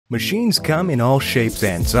Machines come in all shapes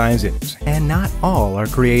and sizes, and not all are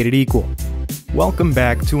created equal. Welcome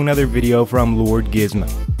back to another video from Lord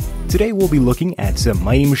Gizmo. Today we'll be looking at some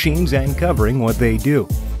mighty machines and covering what they do.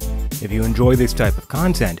 If you enjoy this type of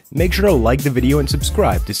content, make sure to like the video and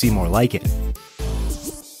subscribe to see more like it.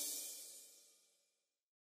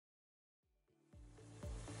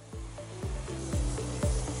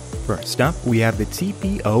 First up, we have the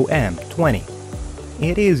TPOM-20.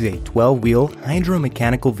 It is a 12-wheel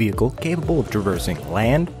hydromechanical vehicle capable of traversing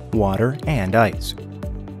land, water, and ice.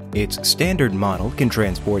 Its standard model can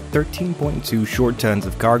transport 13.2 short tons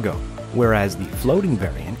of cargo, whereas the floating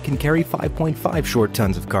variant can carry 5.5 short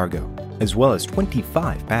tons of cargo, as well as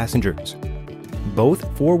 25 passengers.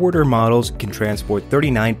 Both forwarder models can transport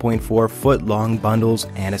 39.4-foot-long bundles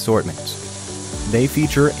and assortments. They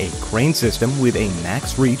feature a crane system with a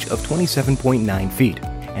max reach of 27.9 feet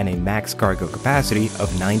and a max cargo capacity of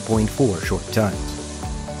 9.4 short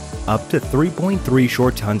tons. Up to 3.3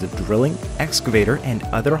 short tons of drilling, excavator, and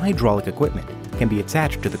other hydraulic equipment can be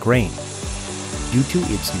attached to the crane. Due to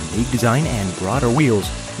its unique design and broader wheels,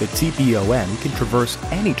 the TPOM can traverse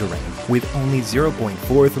any terrain with only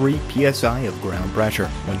 0.43 psi of ground pressure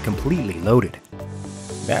when completely loaded.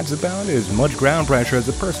 That's about as much ground pressure as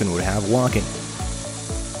a person would have walking.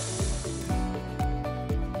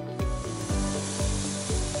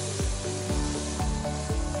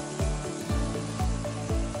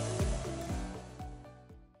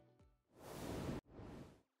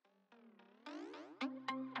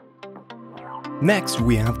 Next,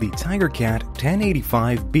 we have the TigerCat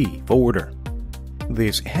 1085B forwarder.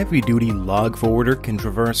 This heavy-duty log forwarder can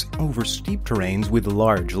traverse over steep terrains with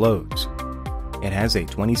large loads. It has a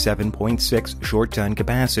 27.6 short-ton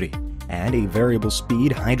capacity and a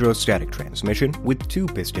variable-speed hydrostatic transmission with 2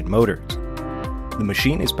 piston motors. The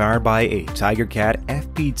machine is powered by a TigerCat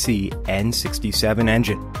FPT N67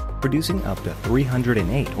 engine, producing up to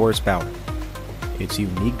 308 horsepower. Its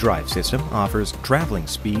unique drive system offers traveling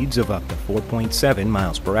speeds of up to 4.7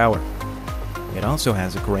 miles per hour. It also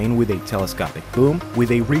has a crane with a telescopic boom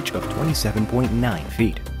with a reach of 27.9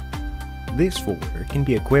 feet. This forwarder can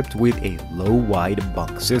be equipped with a low-wide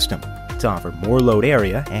bunk system to offer more load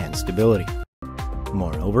area and stability.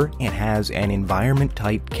 Moreover, it has an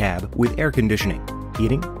environment-type cab with air conditioning,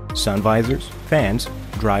 heating, sun visors, fans,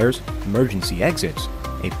 dryers, emergency exits,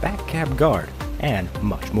 a back cab guard, and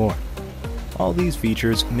much more. All these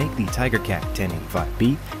features make the TigerCat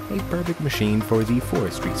 1085B a perfect machine for the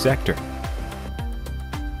forestry sector.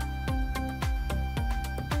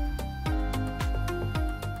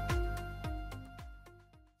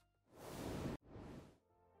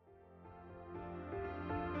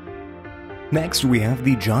 Next, we have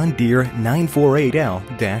the John Deere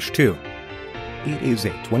 948L-2. It is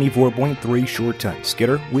a 24.3 short-ton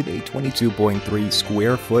skidder with a 22.3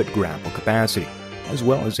 square-foot grapple capacity, as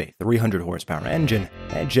well as a 300 horsepower engine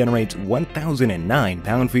that generates 1,009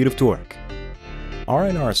 pound-feet of torque.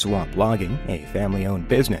 R&R Swamp Logging, a family-owned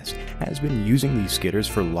business, has been using these skidders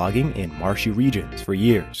for logging in marshy regions for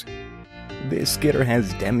years. This skidder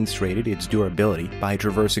has demonstrated its durability by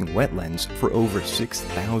traversing wetlands for over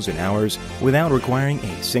 6,000 hours without requiring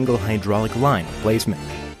a single hydraulic line replacement.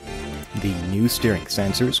 The new steering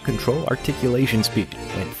sensors control articulation speed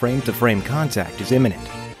when frame-to-frame contact is imminent,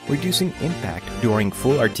 reducing impact during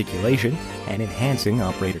full articulation and enhancing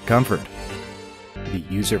operator comfort. The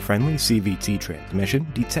user-friendly CVT transmission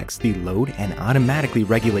detects the load and automatically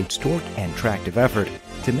regulates torque and tractive effort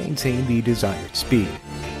to maintain the desired speed.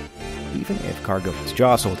 Even if cargo is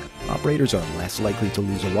jostled, operators are less likely to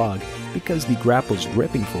lose a log because the grapple's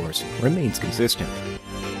gripping force remains consistent.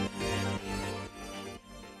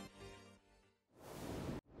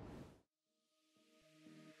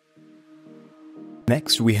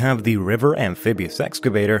 Next, we have the River Amphibious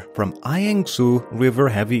Excavator from Jiangsu River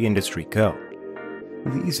Heavy Industry Co.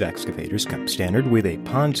 These excavators come standard with a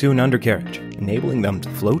pontoon undercarriage, enabling them to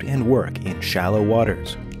float and work in shallow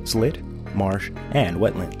waters, slit, marsh, and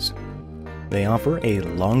wetlands. They offer a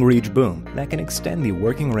long-reach boom that can extend the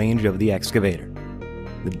working range of the excavator.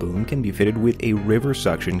 The boom can be fitted with a river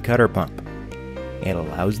suction cutter pump. It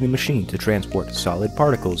allows the machine to transport solid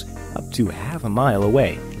particles up to half a mile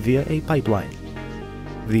away via a pipeline.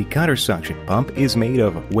 The cutter suction pump is made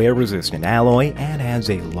of wear-resistant alloy and has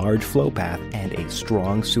a large flow path and a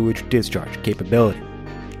strong sewage discharge capability.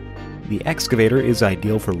 The excavator is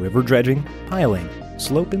ideal for river dredging, piling,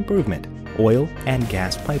 slope improvement, oil and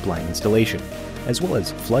gas pipeline installation, as well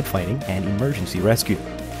as flood fighting and emergency rescue.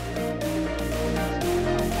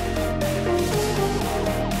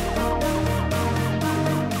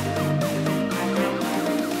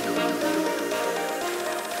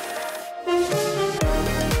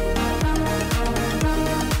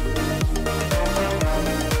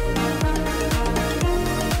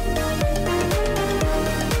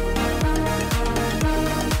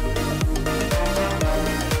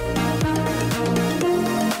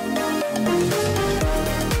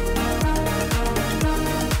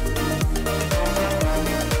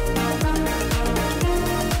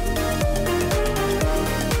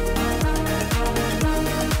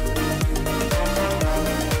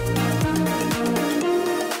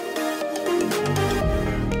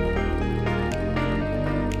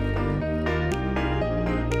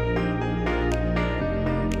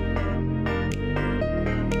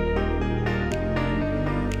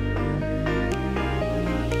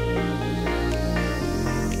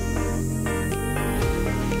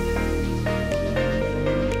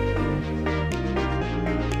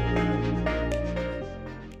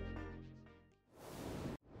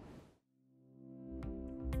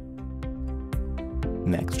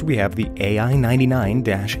 Next, we have the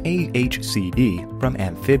AI99-AHCD from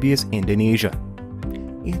Amphibious, Indonesia.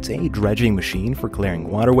 It's a dredging machine for clearing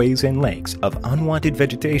waterways and lakes of unwanted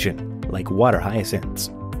vegetation, like water hyacinths.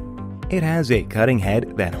 It has a cutting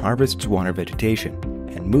head that harvests water vegetation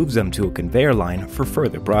and moves them to a conveyor line for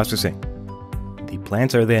further processing. The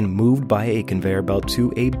plants are then moved by a conveyor belt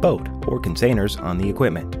to a boat or containers on the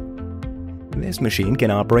equipment. This machine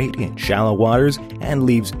can operate in shallow waters and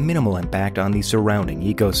leaves minimal impact on the surrounding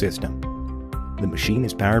ecosystem. The machine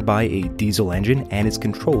is powered by a diesel engine and is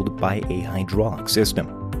controlled by a hydraulic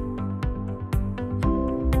system.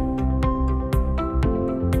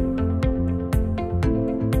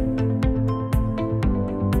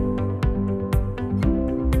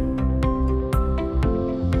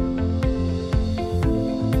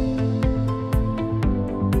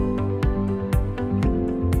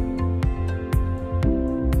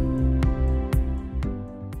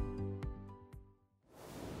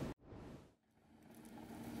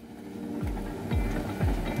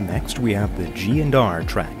 Next, we have the G&R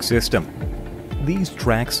track system. These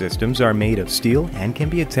track systems are made of steel and can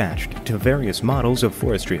be attached to various models of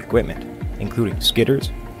forestry equipment, including skidders,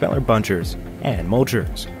 feller bunchers, and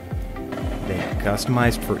mulchers. They are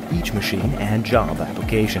customized for each machine and job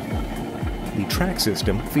application. The track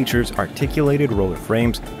system features articulated roller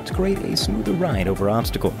frames to create a smoother ride over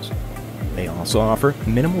obstacles. They also offer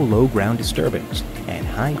minimal low ground disturbance and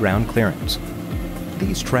high ground clearance.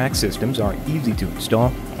 These track systems are easy to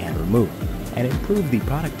install and remove, and improve the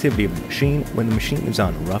productivity of the machine when the machine is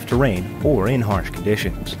on rough terrain or in harsh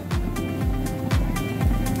conditions.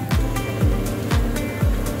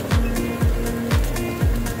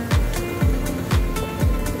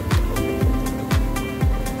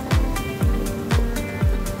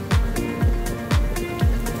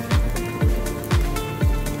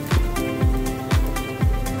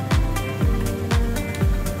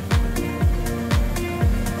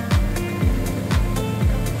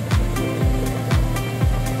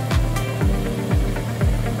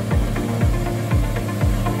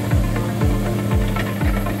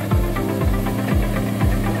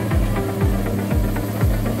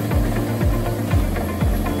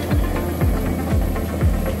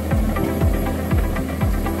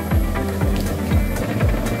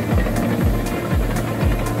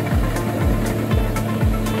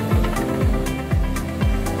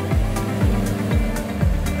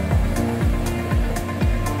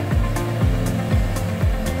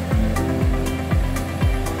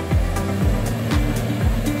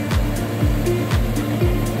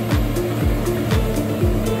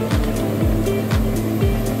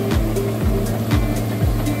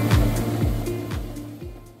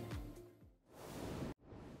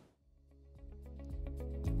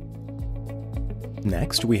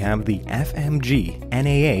 Next, we have the FMG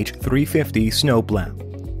NAH 350 snowplow.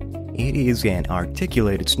 It is an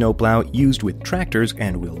articulated snowplow used with tractors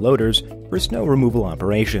and wheel loaders for snow removal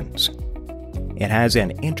operations. It has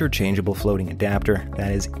an interchangeable floating adapter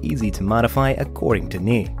that is easy to modify according to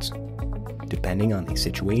needs. Depending on the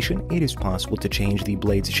situation, it is possible to change the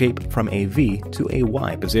blade's shape from a V to a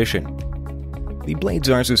Y position. The blades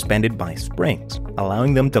are suspended by springs,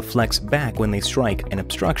 allowing them to flex back when they strike an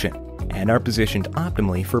obstruction, and are positioned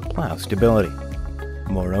optimally for plow stability.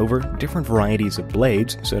 Moreover, different varieties of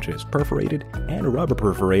blades, such as perforated and rubber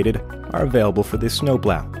perforated, are available for this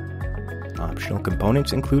snowplow. Optional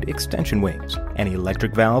components include extension wings, an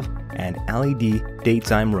electric valve, and LED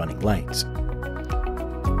daytime running lights.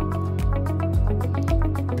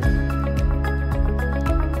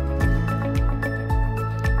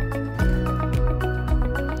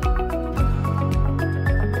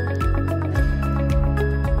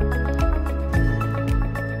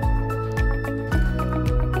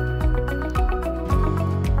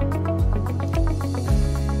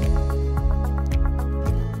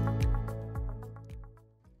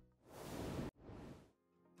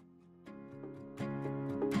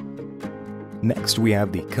 Next, we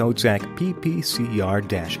have the Kotek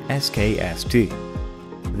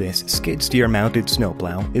PPCR-SKST. This skid steer mounted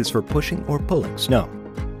snowplow is for pushing or pulling snow.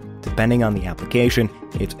 Depending on the application,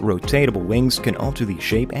 its rotatable wings can alter the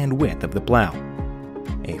shape and width of the plow.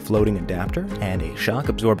 A floating adapter and a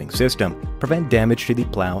shock-absorbing system prevent damage to the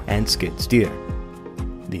plow and skid steer.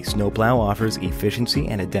 The snowplow offers efficiency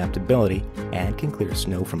and adaptability and can clear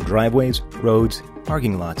snow from driveways, roads,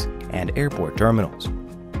 parking lots, and airport terminals.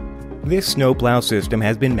 This snowplow system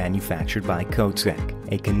has been manufactured by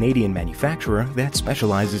Kotek, a Canadian manufacturer that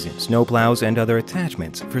specializes in snowplows and other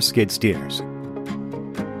attachments for skid steers.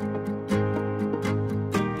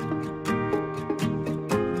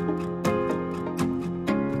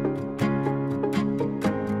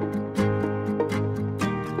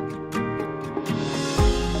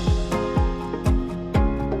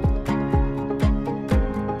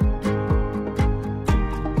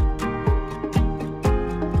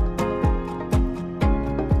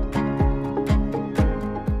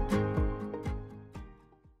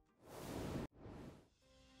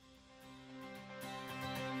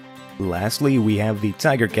 Lastly, we have the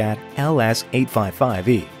TigerCat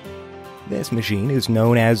LS855E. This machine is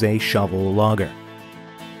known as a shovel logger.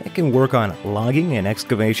 It can work on logging and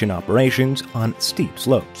excavation operations on steep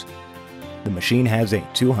slopes. The machine has a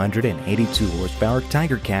 282 horsepower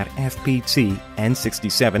TigerCat FPT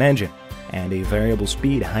N67 engine and a variable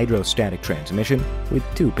speed hydrostatic transmission with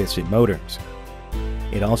 2 piston motors.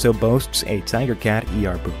 It also boasts a TigerCat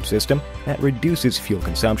ER boom system that reduces fuel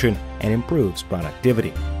consumption and improves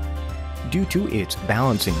productivity. Due to its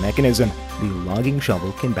balancing mechanism, the logging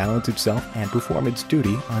shovel can balance itself and perform its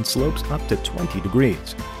duty on slopes up to 20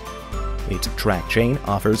 degrees. Its track chain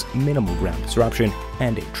offers minimal ground disruption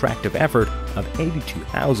and a tractive effort of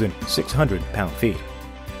 82,600 pound-feet.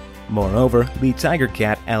 Moreover, the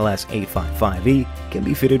TigerCat LS855E can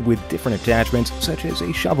be fitted with different attachments such as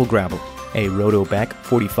a shovel grapple, a Rotobeck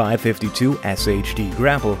 4552 SHD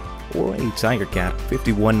grapple, or a TigerCat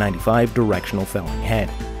 5195 directional felling head.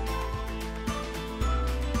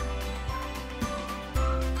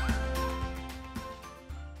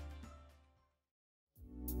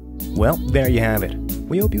 Well, there you have it.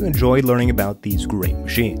 We hope you enjoyed learning about these great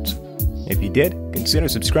machines. If you did, consider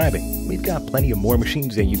subscribing. We've got plenty of more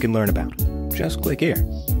machines that you can learn about. Just click here.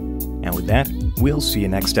 And with that, we'll see you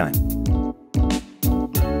next time.